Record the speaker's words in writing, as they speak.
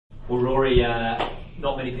Well, Rory,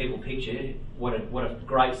 not many people pictured. What a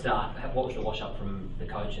great start. What was the wash up from the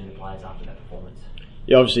coach and the players after that performance?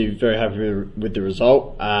 Yeah, obviously very happy with the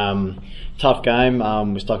result. Tough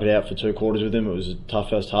game. We stuck it out for 2 quarters with them. It was a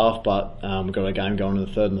tough first half, but we got a game going in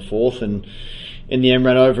the third and the fourth, and in the end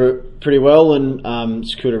ran over it pretty well and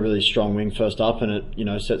secured a really strong win first up, and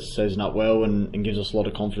it sets the season up well and gives us a lot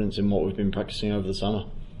of confidence in what we've been practicing over the summer.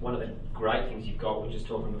 One of the great things you've got, we were just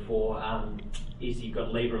talking before, is you've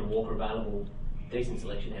got Lever and Walker available. Decent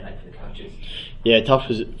selection headache for the coaches. Yeah,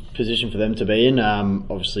 tough position for them to be in.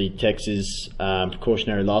 Obviously, Tex is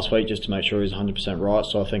precautionary last week just to make sure he's 100% right,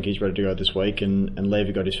 so I think he's ready to go this week. And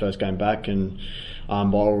Lever got his first game back and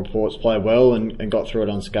by all reports played well and got through it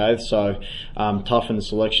unscathed. So tough in the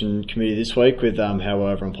selection committee this week with how well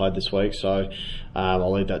everyone played this week. So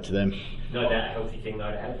I'll leave that to them. No doubt a healthy thing though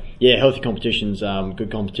to have. Yeah, healthy competition's good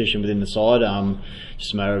competition within the side.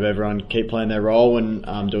 Just a matter of everyone keep playing their role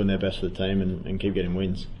and doing their best for the team and keep getting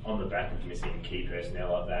wins. On the back of missing key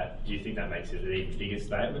personnel like that, do you think that makes it an even bigger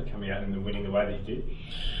statement coming out and winning the way that you did?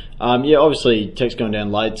 Yeah, obviously Tex going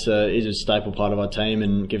down late is a staple part of our team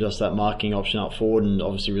and gives us that marking option up forward and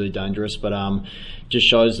obviously really dangerous, but just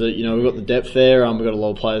shows that we've got the depth there. We've got a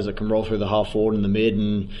lot of players that can roll through the half forward and the mid,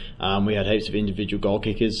 and we had heaps of individual goal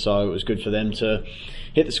kickers, so it was good for them to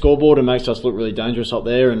hit the scoreboard and makes us look really dangerous up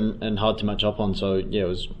there and hard to match up on. So yeah, it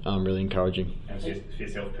was really encouraging. And for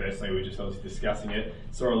yourself personally, we were just obviously discussing it.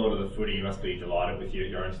 Saw a lot of the footy. You must be delighted with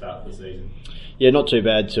your own start for the season. Yeah, not too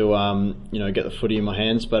bad to get the footy in my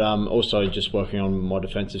hands, but also just working on my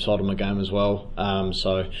defensive side of my game as well.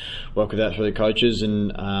 So work with that through the coaches,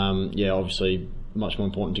 and obviously much more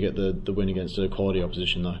important to get the win against a quality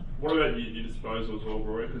opposition though. What about your disposal as well,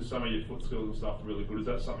 Rory? Because some of your foot skills and stuff are really good. Is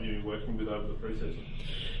that something you've been working with over the pre-season?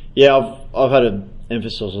 Yeah, I've had an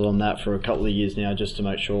emphasis on that for a couple of years now, just to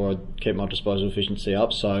make sure I keep my disposal efficiency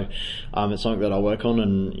up. So it's something that I work on,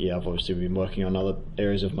 and I've obviously been working on other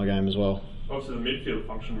areas of my game as well. Obviously, the midfield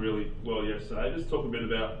functioned really well yesterday. Just talk a bit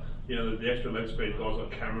about the extra leg speed guys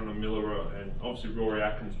like Cameron and Miller, and obviously Rory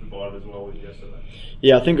Atkins provided as well with yesterday.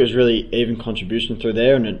 Yeah, I think it was really even contribution through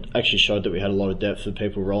there, and it actually showed that we had a lot of depth of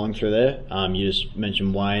people rolling through there. You just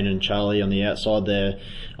mentioned Wayne and Charlie on the outside there.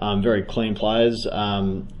 Very clean players,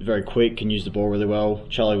 very quick, can use the ball really well.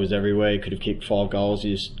 Charlie was everywhere, he could have kicked 5 goals,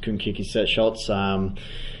 he just couldn't kick his set shots.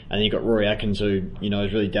 And then you've got Rory Atkins, who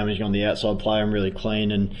is really damaging on the outside player and really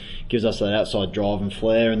clean and gives us that outside drive and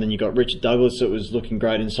flair. And then you've got Richard Douglas that was looking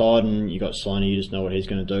great inside, and you've got Slaney, you just know what he's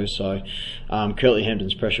going to do. So Curtly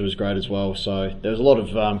Hampton's pressure was great as well. So there was a lot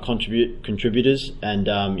of contributors, and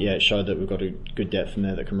it showed that we've got a good depth in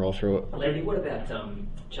there that can roll through it. Levy, what about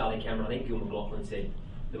Charlie Cameron? I think Gil McLaughlin said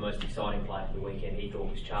the most exciting player for the weekend he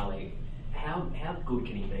thought was Charlie. How good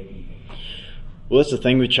can he be, do you think? Well, that's the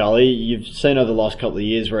thing with Charlie. You've seen over the last couple of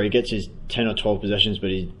years where he gets his 10 or 12 possessions, but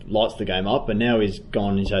he lights the game up. And now he's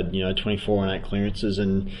gone. He's had 24 and 8 clearances,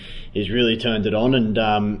 and he's really turned it on. And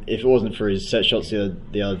if it wasn't for his set shots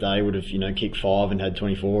the other day, he would have kicked 5 and had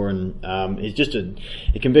 24. And he's just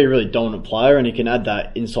he can be a really dominant player, and he can add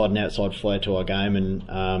that inside and outside flair to our game.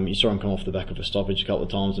 And you saw him come off the back of a stoppage a couple of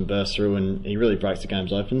times and burst through, and he really breaks the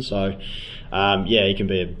games open. So he can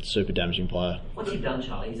be a super damaging player. What's he done,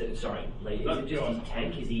 Charlie? Lee? Is it just his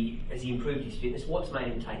tank? Has he improved his fitness? What's made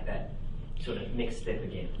him take that sort of next step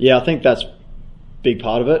again? Yeah, I think that's a big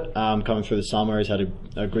part of it. Coming through the summer, he's had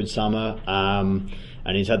a good summer,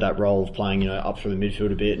 and he's had that role of playing up through the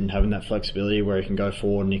midfield a bit and having that flexibility where he can go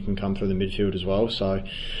forward and he can come through the midfield as well. So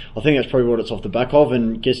I think that's probably what it's off the back of,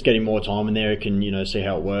 and just getting more time in there, he can see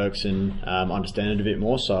how it works and understand it a bit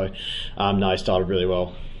more. So he started really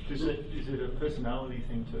well. Is it a personality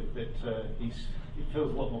thing too, that he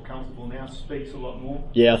feels a lot more comfortable now, speaks a lot more?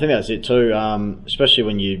 Yeah, I think that's it too, especially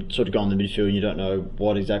when you sort of go on the midfield and you don't know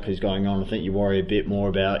what exactly is going on. I think you worry a bit more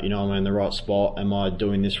about, am I in the right spot? Am I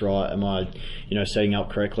doing this right? Am I, setting up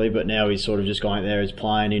correctly? But now he's sort of just going there, he's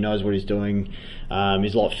playing, he knows what he's doing.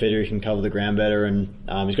 He's a lot fitter, he can cover the ground better, and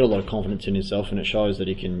he's got a lot of confidence in himself, and it shows that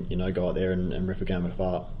he can, go out there and rip a game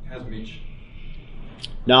apart. How's Mitch?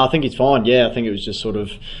 No, I think he's fine. Yeah, I think it was just sort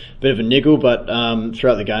of a bit of a niggle, but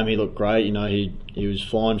throughout the game he looked great. He was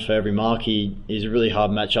flying for every mark. He's a really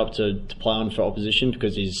hard match-up to play on for opposition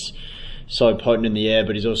because he's so potent in the air,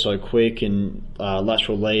 but he's also quick and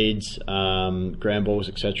lateral leads, ground balls,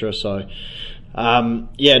 etc. So,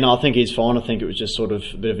 I think he's fine. I think it was just sort of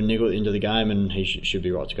a bit of a niggle at the end of the game, and he should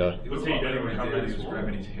be right to go. It was like when he was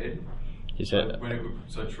grabbing his head. His head.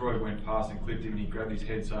 So Troy went past and clipped him, and he grabbed his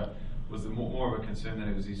head. So Was there more of a concern that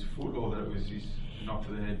it was his foot or that it was his knock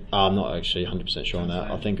to the head? I'm not actually 100% sure on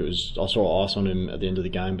that. I think it was. I saw ice on him at the end of the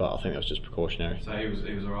game, but I think that was just precautionary. So he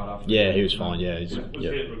was all right after. Yeah, he was fine. Yeah, Was he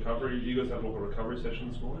at recovery? You guys had a recovery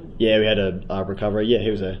session this morning? Yeah, we had a recovery. Yeah,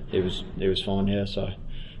 he was there. He was fine. Yeah, so.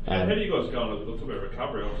 How do you guys go on? Let's talk about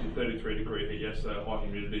recovery. Obviously, 33-degree heat yesterday, high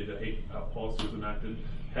humidity. The heat policy was enacted.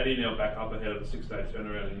 How do you now back up ahead of the 6-day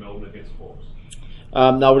turnaround in Melbourne against Hawks?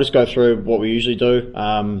 No, we'll just go through what we usually do.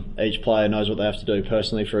 Each player knows what they have to do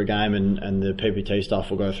personally for a game, and the PPT staff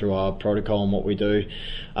will go through our protocol and what we do.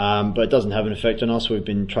 But it doesn't have an effect on us. We've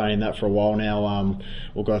been training that for a while now.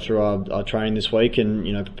 We'll go through our training this week and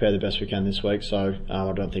prepare the best we can this week. So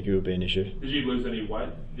I don't think it would be an issue. Did you lose any weight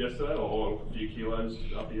yesterday, or a few kilos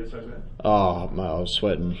after yesterday's game? Oh, mate, I was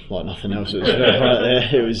sweating like nothing else. It was right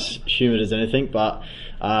there. It was humid as anything, but.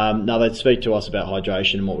 No, they'd speak to us about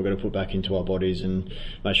hydration and what we're going to put back into our bodies and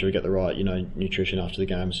make sure we get the right, nutrition after the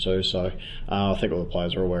games too. So I think all the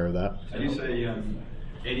players are aware of that. Did you see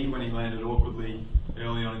Eddie when he landed awkwardly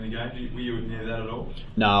early on in the game? Were you near that at all?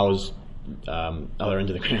 No, I was other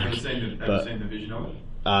end of the ground. Have you seen the vision of it?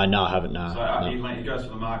 No, I haven't. No. So he goes for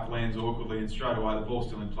the mark, lands awkwardly, and straight away the ball's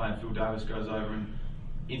still in play. And Phil Davis goes over and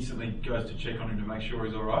instantly goes to check on him to make sure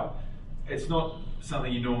he's all right. It's not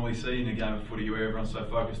something you normally see in a game of footy where everyone's so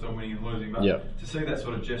focused on winning and losing, but to see that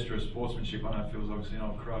sort of gesture of sportsmanship, I know Phil's obviously an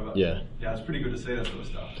old crow, but it's pretty good to see that sort of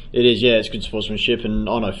stuff. It is, it's good sportsmanship, and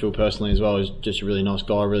I know Phil personally as well. He's just a really nice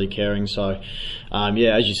guy, really caring. So,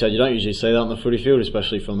 as you said, you don't usually see that on the footy field,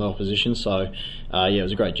 especially from the opposition. So, it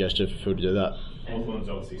was a great gesture for Phil to do that. Hawthorn's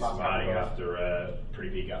obviously smarting after a pretty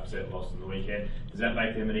big upset loss on the weekend. Does that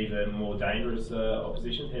make them an even more dangerous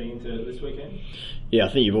opposition heading into this weekend? Yeah, I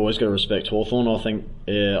think you've always got to respect Hawthorn. I think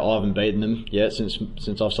I haven't beaten them yet since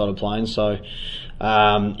I've started playing. So,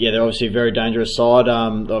 they're obviously a very dangerous side. They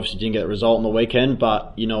obviously didn't get the result on the weekend,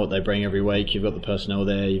 but you know what they bring every week. You've got the personnel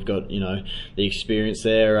there. You've got the experience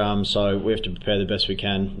there. So we have to prepare the best we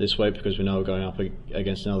can this week because we know we're going up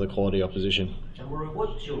against another quality opposition. And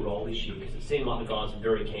what's your role this year? Because it seemed like the guys are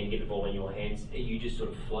very keen to get the ball in your hands. Are you just sort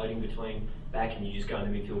of floating between back and you just go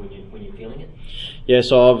in the midfield when you're feeling it? Yeah,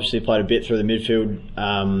 so I obviously played a bit through the midfield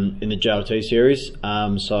in the JLT series.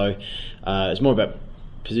 It's more about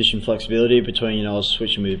position flexibility between, I was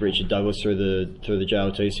switching with Richard Douglas through the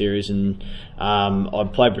JLT series, and I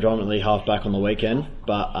played predominantly half back on the weekend,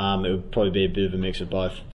 but it would probably be a bit of a mix of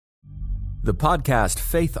both. The podcast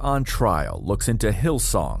Faith on Trial looks into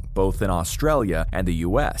Hillsong, both in Australia and the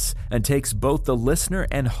US, and takes both the listener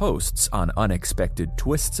and hosts on unexpected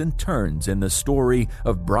twists and turns in the story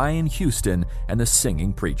of Brian Houston and the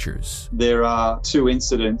Singing Preachers. There are 2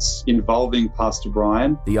 incidents involving Pastor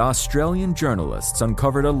Brian. The Australian journalists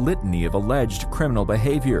uncovered a litany of alleged criminal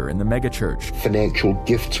behavior in the megachurch. Financial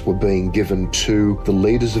gifts were being given to the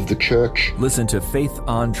leaders of the church. Listen to Faith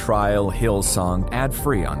on Trial Hillsong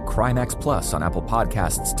ad-free on Crimex Plus on Apple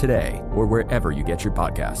Podcasts today or wherever you get your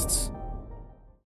podcasts.